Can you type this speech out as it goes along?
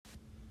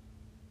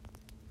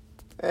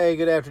Hey,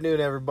 good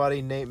afternoon,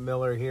 everybody. Nate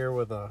Miller here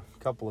with a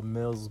couple of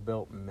Mills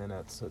Built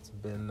Minutes. It's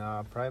been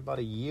probably about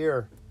a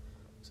year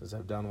since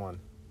I've done one.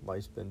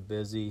 Life's been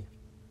busy,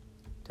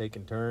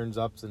 taking turns,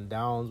 ups and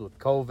downs with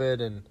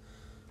COVID and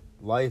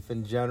life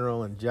in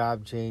general and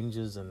job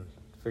changes and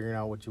figuring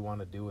out what you want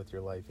to do with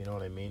your life. You know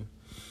what I mean?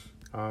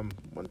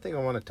 One thing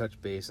I want to touch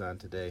base on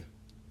today,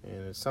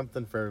 and it's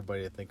something for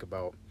everybody to think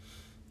about.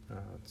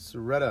 So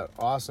I read an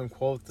awesome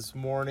quote this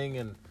morning,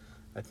 and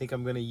I think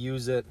I'm going to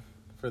use it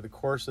for the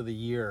course of the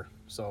year.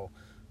 So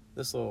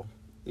this will,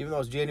 even though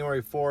it's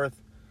January 4th,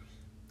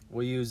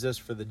 we'll use this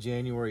for the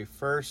January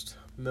 1st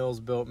Mills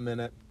Built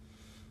Minute.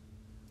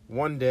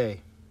 One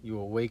day you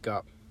will wake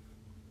up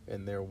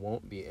and there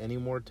won't be any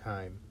more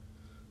time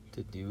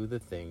to do the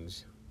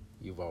things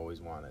you've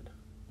always wanted.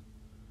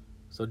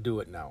 So do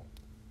it now.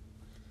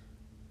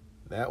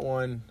 That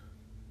one,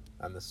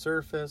 on the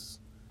surface,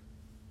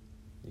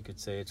 you could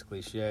say it's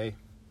cliche,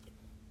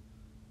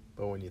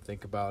 but when you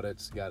think about it,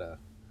 it's got a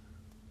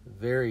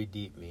very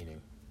deep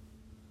meaning.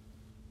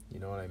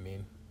 You know what I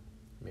mean?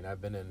 I've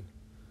been in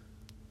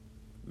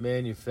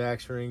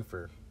manufacturing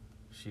for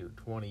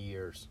 20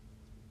 years.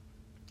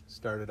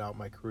 Started out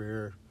my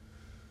career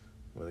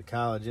with a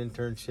college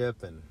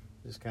internship and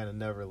just kind of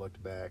never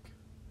looked back.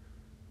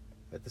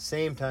 At the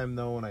same time,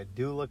 though, when I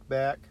do look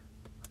back,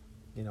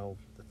 the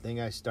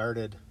thing I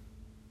started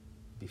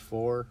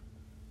before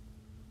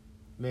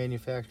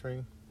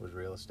manufacturing was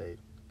real estate.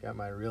 Got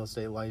my real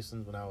estate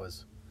license when I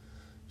was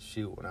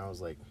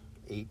like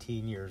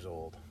 18 years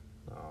old.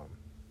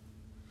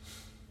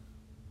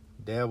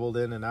 Dabbled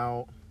in and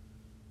out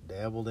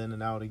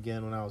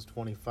again when I was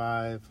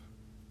 25.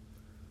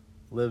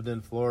 Lived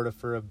in Florida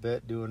for a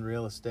bit doing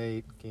real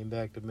estate. Came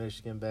back to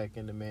Michigan, back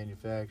into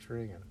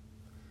manufacturing, and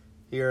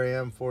here I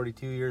am,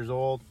 42 years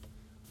old.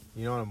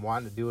 And I'm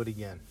wanting to do it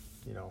again.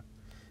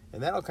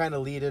 And that'll kind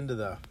of lead into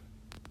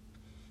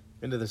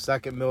the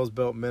second Mills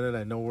Built Minute.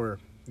 I know we're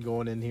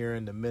going in here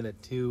into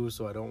minute 2,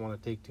 so I don't want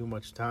to take too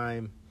much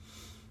time.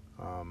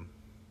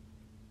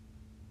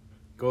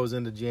 Goes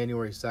into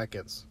January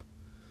 2nd.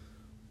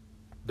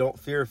 Don't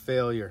fear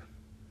failure.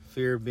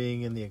 Fear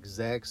being in the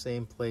exact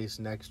same place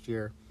next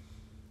year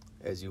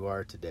as you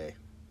are today.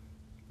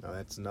 Now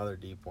that's another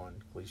deep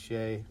one.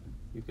 Cliche,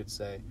 you could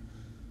say.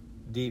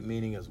 Deep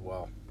meaning as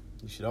well.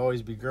 You should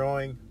always be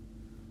growing.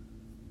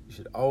 You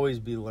should always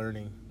be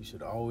learning. You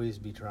should always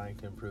be trying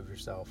to improve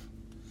yourself.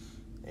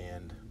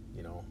 And,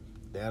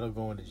 that'll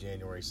go into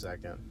January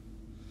 2nd.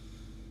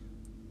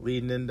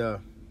 Leading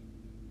into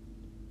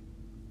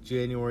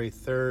January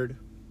 3rd,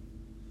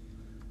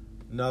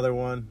 another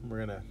one.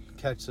 We're going to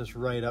catch this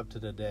right up to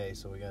today.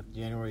 So we got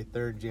January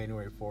 3rd,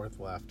 January 4th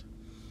left.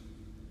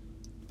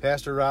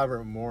 Pastor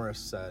Robert Morris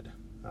said,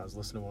 I was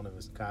listening to one of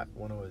his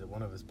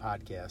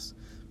podcasts.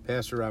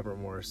 Pastor Robert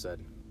Morris said,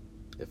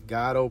 "If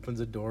God opens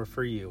a door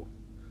for you,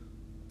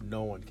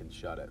 no one can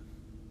shut it."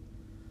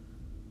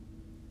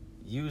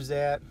 Use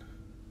that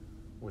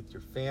with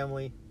your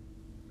family.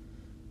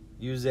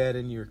 Use that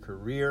in your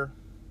career.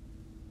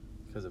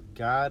 Because if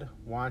God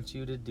wants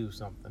you to do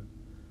something,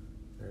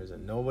 there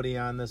isn't nobody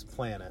on this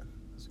planet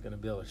that's going to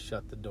be able to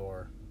shut the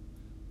door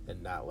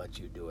and not let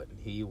you do it. And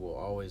He will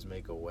always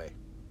make a way.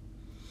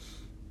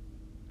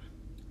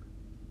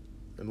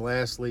 And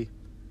lastly,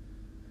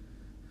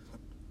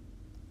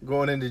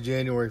 going into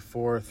January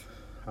 4th,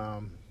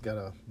 got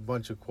a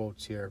bunch of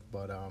quotes here,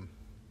 but and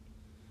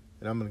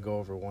I'm going to go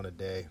over one a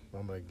day.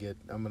 I'm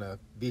going to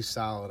be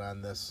solid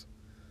on this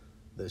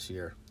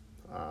year.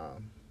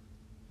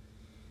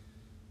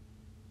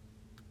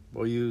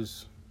 We'll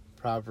use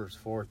Proverbs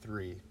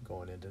 4:3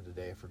 going into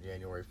today for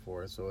January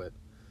 4th, so it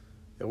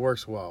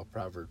works well.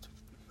 Proverbs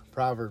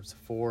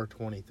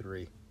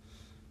 4:23.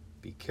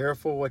 Be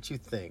careful what you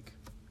think,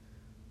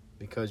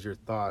 because your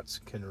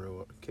thoughts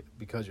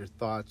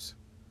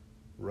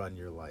run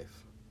your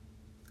life.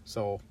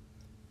 So,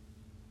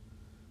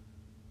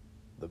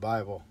 the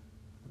Bible,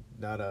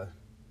 not a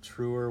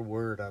truer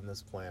word on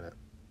this planet,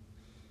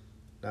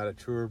 not a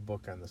truer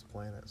book on this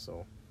planet.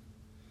 So,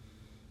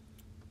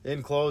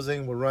 in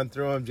closing, we'll run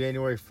through them.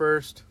 January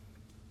 1st.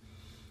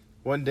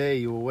 One day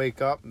you will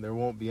wake up and there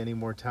won't be any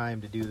more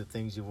time to do the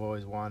things you've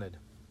always wanted.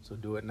 So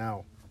do it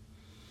now.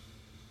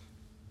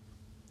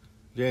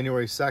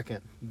 January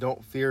 2nd.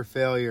 Don't fear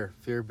failure.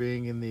 Fear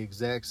being in the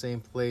exact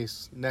same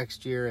place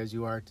next year as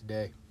you are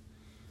today.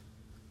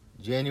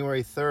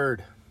 January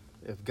 3rd.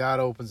 If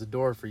God opens a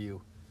door for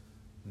you,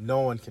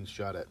 no one can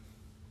shut it.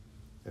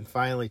 And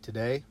finally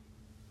today,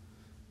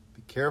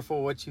 be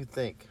careful what you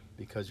think,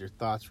 because your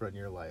thoughts run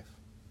your life.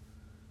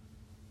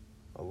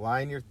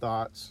 Align your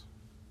thoughts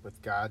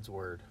with God's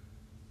word.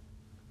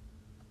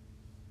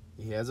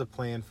 He has a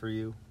plan for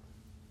you.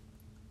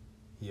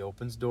 He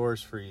opens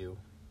doors for you.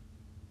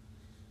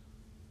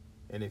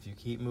 And if you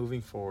keep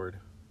moving forward,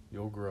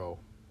 you'll grow.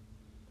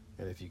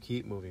 And if you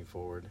keep moving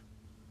forward,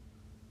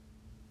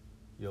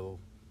 you'll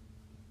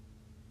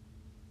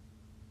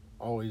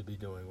always be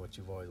doing what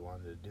you've always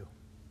wanted to do.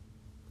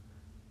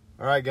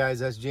 All right, guys,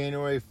 that's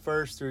January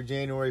 1st through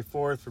January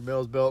 4th for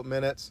Mills Built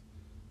Minutes.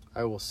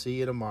 I will see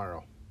you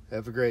tomorrow.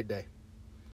 Have a great day.